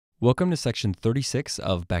Welcome to section 36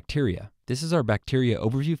 of bacteria. This is our bacteria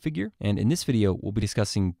overview figure, and in this video, we'll be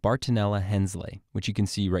discussing Bartonella Henselae, which you can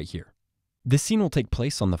see right here. This scene will take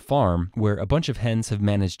place on the farm where a bunch of hens have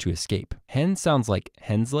managed to escape. Hen sounds like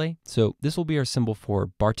Henselae, so this will be our symbol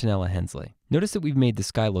for Bartonella Henselae. Notice that we've made the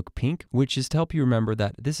sky look pink, which is to help you remember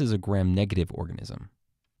that this is a gram-negative organism.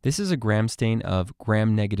 This is a gram stain of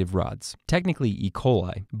gram-negative rods, technically E.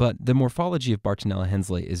 coli, but the morphology of Bartonella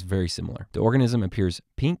Henselae is very similar. The organism appears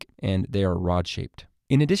pink and they are rod-shaped.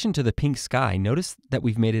 In addition to the pink sky, notice that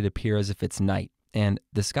we've made it appear as if it's night, and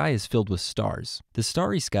the sky is filled with stars. The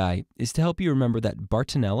starry sky is to help you remember that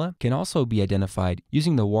Bartonella can also be identified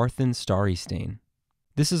using the Warthin-Starry stain.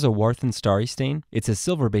 This is a Warthin-Starry stain. It's a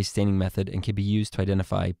silver-based staining method and can be used to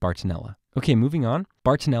identify Bartonella. Okay, moving on.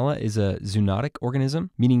 Bartonella is a zoonotic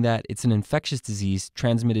organism, meaning that it's an infectious disease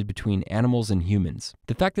transmitted between animals and humans.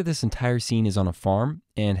 The fact that this entire scene is on a farm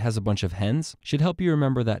and has a bunch of hens should help you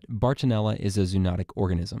remember that Bartonella is a zoonotic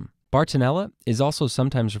organism. Bartonella is also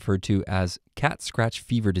sometimes referred to as cat scratch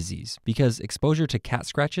fever disease because exposure to cat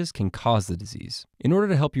scratches can cause the disease. In order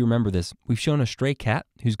to help you remember this, we've shown a stray cat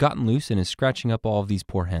who's gotten loose and is scratching up all of these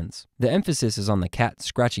poor hens. The emphasis is on the cat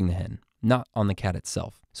scratching the hen, not on the cat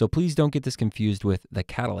itself. So please don't get this confused with the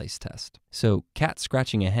catalase test. So cat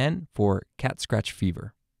scratching a hen for cat scratch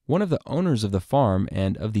fever. One of the owners of the farm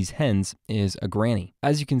and of these hens is a granny.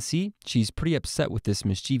 As you can see, she's pretty upset with this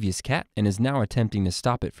mischievous cat and is now attempting to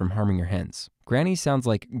stop it from harming her hens. Granny sounds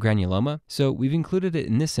like granuloma, so we've included it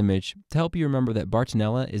in this image to help you remember that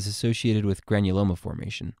Bartonella is associated with granuloma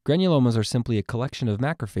formation. Granulomas are simply a collection of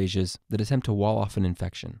macrophages that attempt to wall off an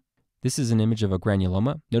infection. This is an image of a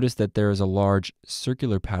granuloma. Notice that there is a large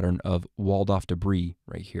circular pattern of walled off debris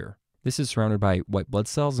right here. This is surrounded by white blood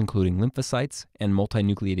cells, including lymphocytes and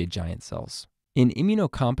multinucleated giant cells. In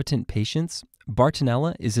immunocompetent patients,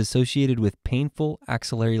 Bartonella is associated with painful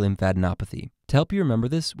axillary lymphadenopathy. To help you remember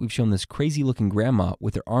this, we've shown this crazy-looking grandma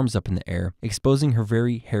with her arms up in the air, exposing her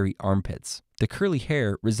very hairy armpits. The curly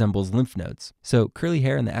hair resembles lymph nodes, so curly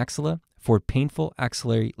hair in the axilla for painful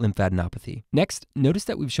axillary lymphadenopathy. Next, notice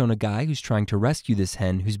that we've shown a guy who's trying to rescue this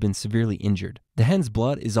hen who's been severely injured. The hen's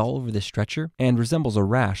blood is all over the stretcher and resembles a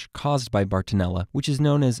rash caused by Bartonella, which is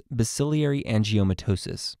known as bacillary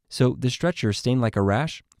angiomatosis. So the stretcher stained like a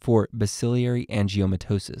rash for bacillary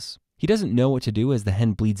angiomatosis. He doesn't know what to do as the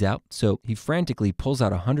hen bleeds out, so he frantically pulls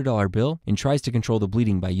out a $100 bill and tries to control the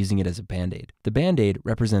bleeding by using it as a Band-Aid. The Band-Aid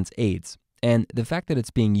represents AIDS, and the fact that it's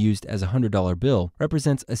being used as a $100 bill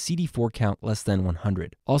represents a CD4 count less than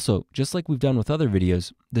 100. Also, just like we've done with other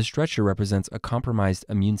videos, the stretcher represents a compromised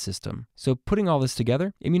immune system. So putting all this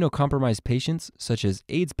together, immunocompromised patients, such as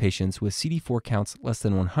AIDS patients with CD4 counts less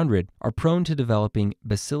than 100, are prone to developing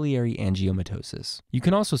bacillary angiomatosis. You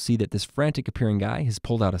can also see that this frantic appearing guy has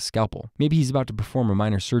pulled out a scalpel. Maybe he's about to perform a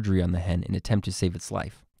minor surgery on the hen in an attempt to save its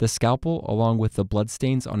life. The scalpel, along with the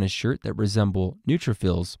bloodstains on his shirt that resemble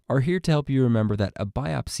neutrophils, are here to help you remember that a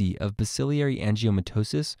biopsy of bacillary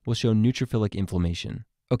angiomatosis will show neutrophilic inflammation.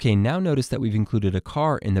 Okay, now notice that we've included a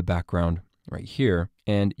car in the background right here,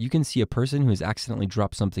 and you can see a person who has accidentally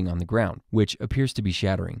dropped something on the ground, which appears to be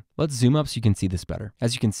shattering. Let's zoom up so you can see this better.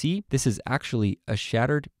 As you can see, this is actually a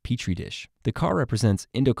shattered petri dish. The car represents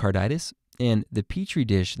endocarditis, and the petri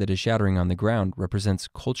dish that is shattering on the ground represents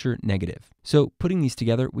culture negative. So putting these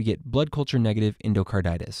together, we get blood culture negative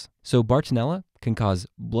endocarditis. So Bartonella can cause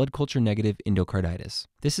blood culture negative endocarditis.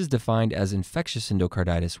 This is defined as infectious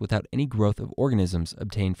endocarditis without any growth of organisms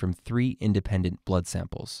obtained from 3 independent blood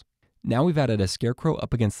samples. Now we've added a scarecrow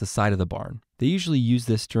up against the side of the barn. They usually use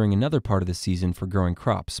this during another part of the season for growing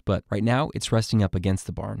crops, but right now it's resting up against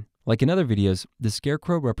the barn. Like in other videos, the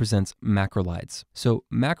scarecrow represents macrolides. So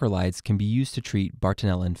macrolides can be used to treat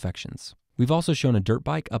Bartonella infections. We've also shown a dirt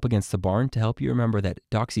bike up against the barn to help you remember that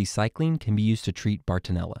doxycycline can be used to treat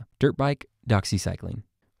Bartonella. Dirt bike, doxycycline.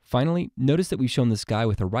 Finally, notice that we've shown this guy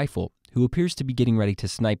with a rifle who appears to be getting ready to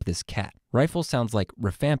snipe this cat. Rifle sounds like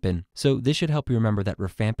rifampin, so this should help you remember that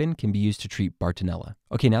rifampin can be used to treat Bartonella.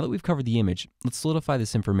 Okay, now that we've covered the image, let's solidify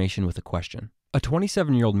this information with a question. A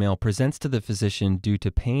 27-year-old male presents to the physician due to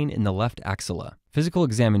pain in the left axilla. Physical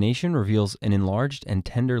examination reveals an enlarged and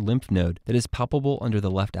tender lymph node that is palpable under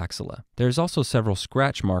the left axilla. There is also several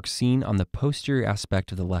scratch marks seen on the posterior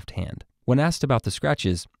aspect of the left hand. When asked about the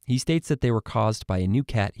scratches, he states that they were caused by a new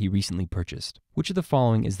cat he recently purchased. Which of the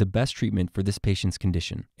following is the best treatment for this patient's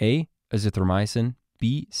condition? A. Azithromycin,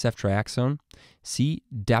 B. Ceftriaxone, C.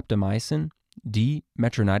 Daptomycin, D.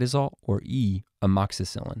 Metronidazole, or E.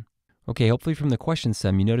 Amoxicillin. Okay, hopefully from the question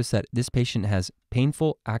stem, you notice that this patient has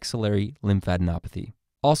painful axillary lymphadenopathy.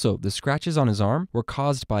 Also, the scratches on his arm were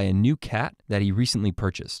caused by a new cat that he recently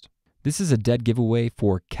purchased. This is a dead giveaway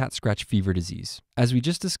for cat scratch fever disease. As we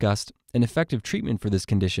just discussed, an effective treatment for this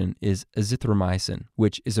condition is azithromycin,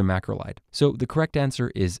 which is a macrolide. So the correct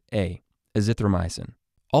answer is A, azithromycin.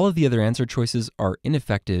 All of the other answer choices are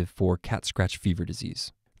ineffective for cat scratch fever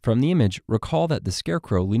disease. From the image, recall that the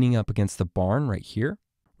scarecrow leaning up against the barn right here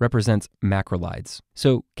represents macrolides.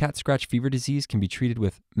 So cat scratch fever disease can be treated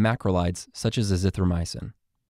with macrolides such as azithromycin.